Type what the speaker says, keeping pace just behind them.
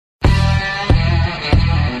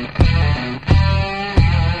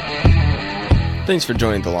Thanks for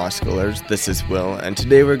joining the Law Schoolers. This is Will, and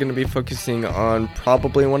today we're going to be focusing on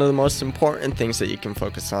probably one of the most important things that you can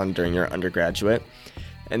focus on during your undergraduate,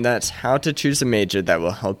 and that's how to choose a major that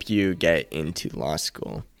will help you get into law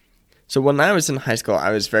school. So when I was in high school, I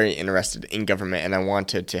was very interested in government, and I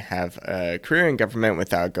wanted to have a career in government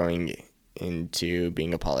without going into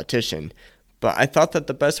being a politician. But I thought that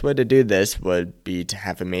the best way to do this would be to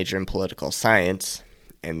have a major in political science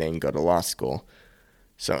and then go to law school.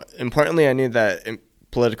 So importantly, I knew that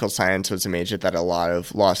political science was a major that a lot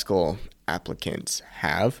of law school applicants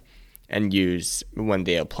have and use when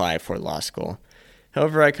they apply for law school.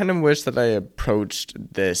 However, I kind of wish that I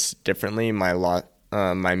approached this differently in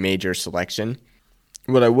my major selection.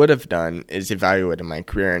 What I would have done is evaluated my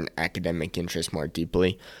career and academic interests more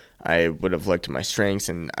deeply. I would have looked at my strengths,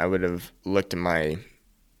 and I would have looked at my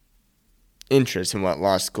interests and what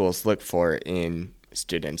law schools look for in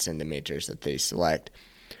students and the majors that they select.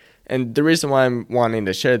 And the reason why I'm wanting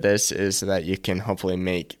to share this is so that you can hopefully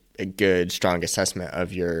make a good, strong assessment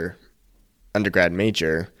of your undergrad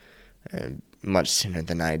major much sooner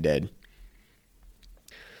than I did.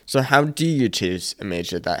 So how do you choose a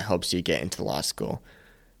major that helps you get into law school?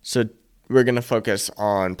 So we're going to focus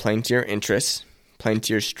on playing to your interests, playing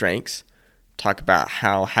to your strengths, talk about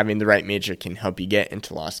how having the right major can help you get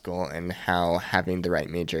into law school and how having the right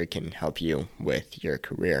major can help you with your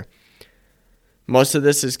career. Most of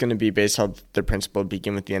this is going to be based on the principle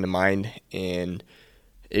begin with the end in mind, and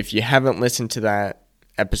if you haven't listened to that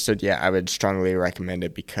episode yet, I would strongly recommend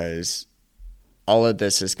it because all of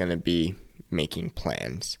this is going to be making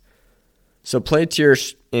plans. So play to your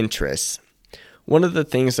interests. One of the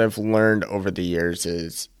things I've learned over the years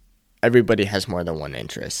is everybody has more than one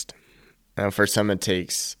interest. For some, it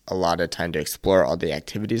takes a lot of time to explore all the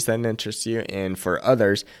activities that interest you, and for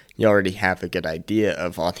others, you already have a good idea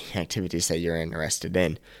of all the activities that you're interested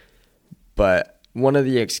in. But one of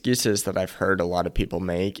the excuses that I've heard a lot of people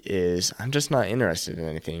make is, I'm just not interested in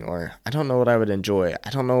anything, or I don't know what I would enjoy, I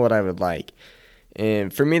don't know what I would like.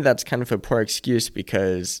 And for me, that's kind of a poor excuse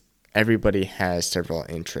because everybody has several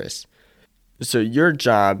interests. So your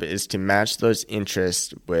job is to match those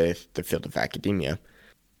interests with the field of academia.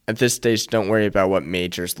 At this stage, don't worry about what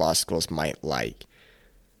majors law schools might like.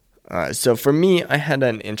 So for me, I had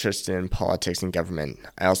an interest in politics and government.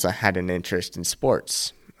 I also had an interest in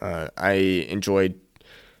sports. I enjoyed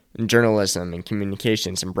journalism and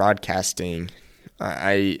communications and broadcasting.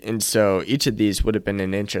 And so each of these would have been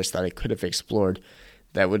an interest that I could have explored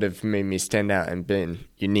that would have made me stand out and been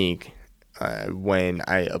unique when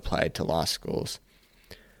I applied to law schools.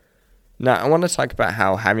 Now, I want to talk about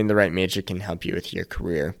how having the right major can help you with your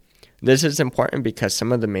career. This is important because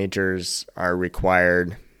some of the majors are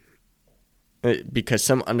required, because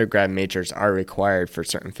some undergrad majors are required for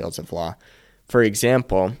certain fields of law. For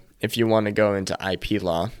example, if you want to go into IP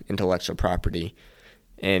law, intellectual property,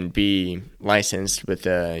 and be licensed with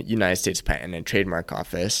the United States Patent and Trademark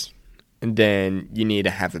Office, then you need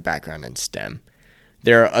to have a background in STEM.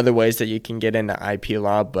 There are other ways that you can get into IP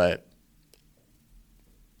law, but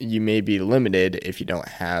you may be limited if you don't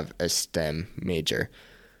have a STEM major.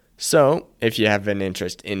 So if you have an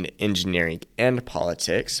interest in engineering and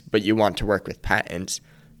politics, but you want to work with patents,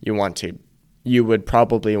 you would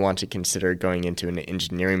probably want to consider going into an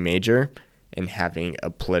engineering major and having a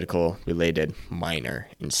political related minor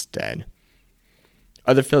instead.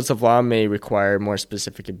 Other fields of law may require more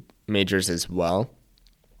specific majors as well.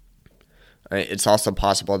 It's also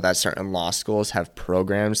possible that certain law schools have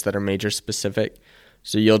programs that are major specific.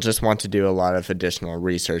 So you'll just want to do a lot of additional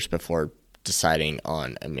research before deciding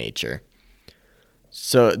on a major.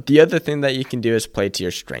 So the other thing that you can do is play to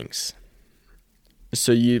your strengths.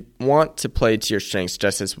 So you want to play to your strengths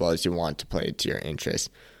just as well as you want to play to your interests.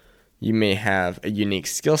 You may have a unique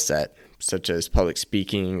skill set, such as public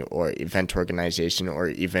speaking or event organization or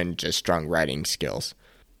even just strong writing skills.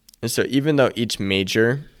 And so even though each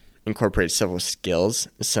major incorporates several skills,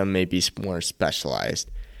 some may be more specialized.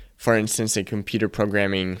 For instance, a computer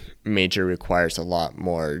programming major requires a lot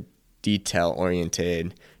more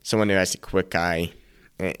detail-oriented, someone who has a quick eye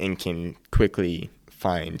and can quickly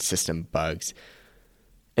find system bugs.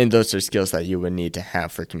 And those are skills that you would need to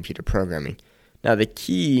have for computer programming. Now, the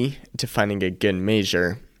key to finding a good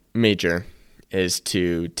major is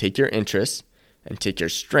to take your interests and take your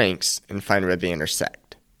strengths and find where they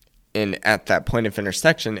intersect. And at that point of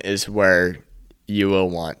intersection is where you will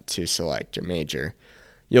want to select your major.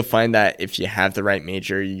 You'll find that if you have the right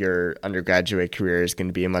major, your undergraduate career is going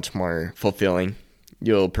to be much more fulfilling.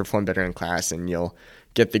 You'll perform better in class and you'll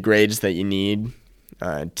get the grades that you need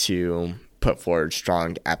to put forward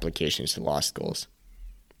strong applications to law schools.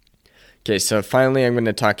 Okay, so finally I'm going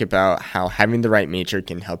to talk about how having the right major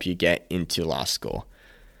can help you get into law school.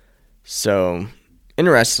 So,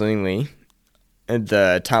 interestingly,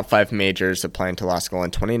 the top 5 majors applying to law school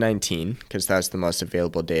in 2019, because that was the most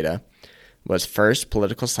available data, was first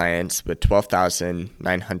political science with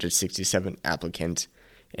 12,967 applicants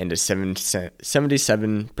and a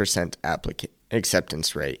 77%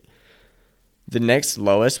 acceptance rate. The next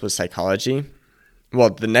lowest was psychology.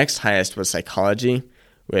 Well, the next highest was psychology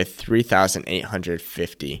with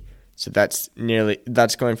 3,850. So that's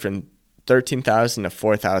going from 13,000 to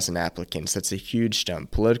 4,000 applicants. That's a huge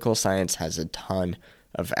jump. Political science has a ton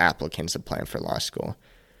of applicants applying for law school.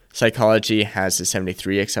 Psychology has a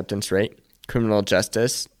 73 acceptance rate. Criminal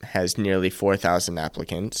justice has nearly 4,000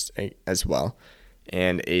 applicants as well,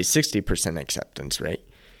 and a 60% acceptance rate.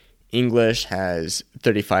 English has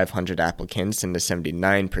 3,500 applicants and a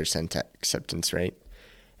 79% acceptance rate.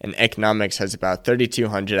 And economics has about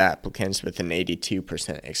 3,200 applicants with an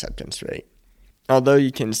 82% acceptance rate. Although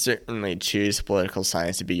you can certainly choose political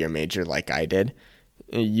science to be your major like I did,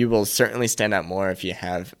 you will certainly stand out more if you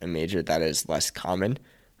have a major that is less common.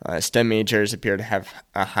 STEM majors appear to have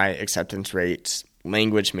a high acceptance rate.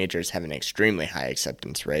 Language majors have an extremely high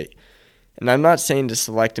acceptance rate. And I'm not saying to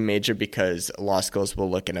select a major because law schools will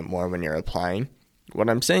look at it more when you're applying. What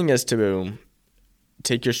I'm saying is to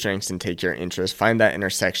take your strengths and take your interests, find that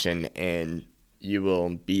intersection, and you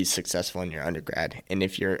will be successful in your undergrad. And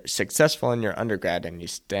if you're successful in your undergrad and you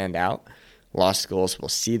stand out, law schools will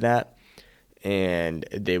see that and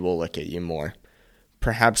they will look at you more.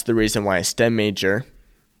 Perhaps the reason why a STEM major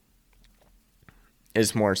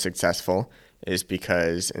is more successful is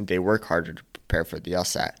because they work harder to prepare for the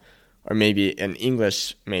LSAT. Or maybe an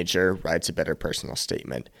English major writes a better personal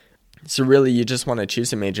statement. So really, you just want to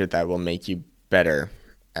choose a major that will make you better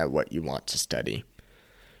at what you want to study.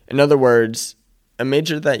 In other words, a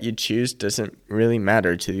major that you choose doesn't really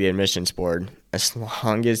matter to the admissions board as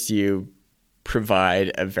long as you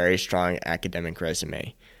provide a very strong academic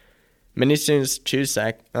resume. Many students choose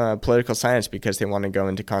political science because they want to go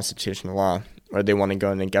into constitutional law or they want to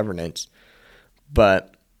go into governance.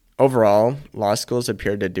 But overall, law schools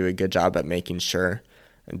appear to do a good job at making sure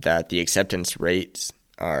that the acceptance rates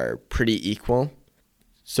are pretty equal.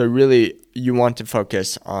 So really, you want to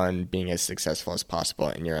focus on being as successful as possible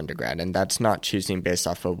in your undergrad. And that's not choosing based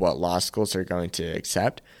off of what law schools are going to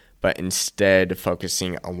accept, but instead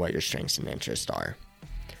focusing on what your strengths and interests are.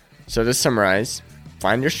 So to summarize,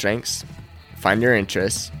 find your strengths, find your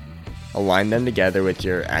interests, align them together with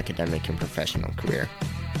your academic and professional career.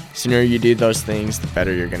 The sooner you do those things, the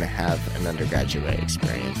better you're going to have an undergraduate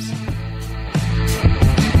experience.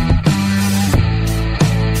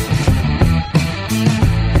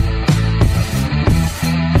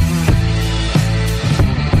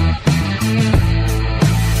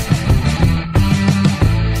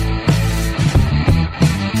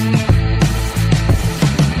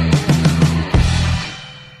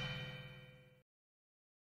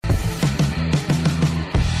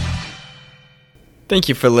 Thank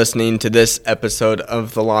you for listening to this episode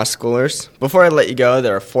of The Law Schoolers. Before I let you go,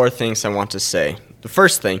 there are 4 things I want to say. The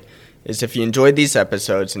first thing is if you enjoyed these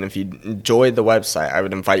episodes and if you enjoyed the website, I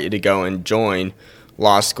would invite you to go and join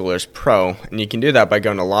Law Schoolers Pro. And you can do that by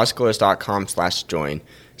going to lawschoolers.com/join.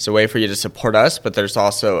 It's a way for you to support us, but there's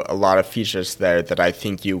also a lot of features there that I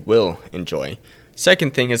think you will enjoy.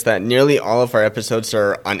 Second thing is that nearly all of our episodes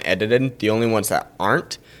are unedited. The only ones that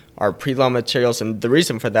aren't are pre-law materials, and the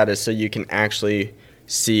reason for that is so you can actually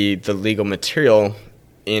see the legal material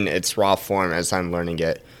in its raw form as I'm learning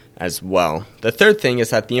it as well. The third thing is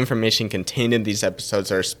that the information contained in these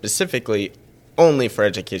episodes are specifically only for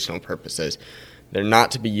educational purposes. They're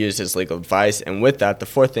not to be used as legal advice, and with that, the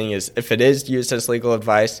fourth thing is if it is used as legal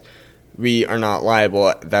advice, we are not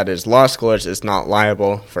liable. That is, Law Schoolers is not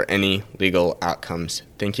liable for any legal outcomes.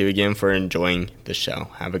 Thank you again for enjoying the show.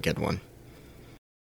 Have a good one.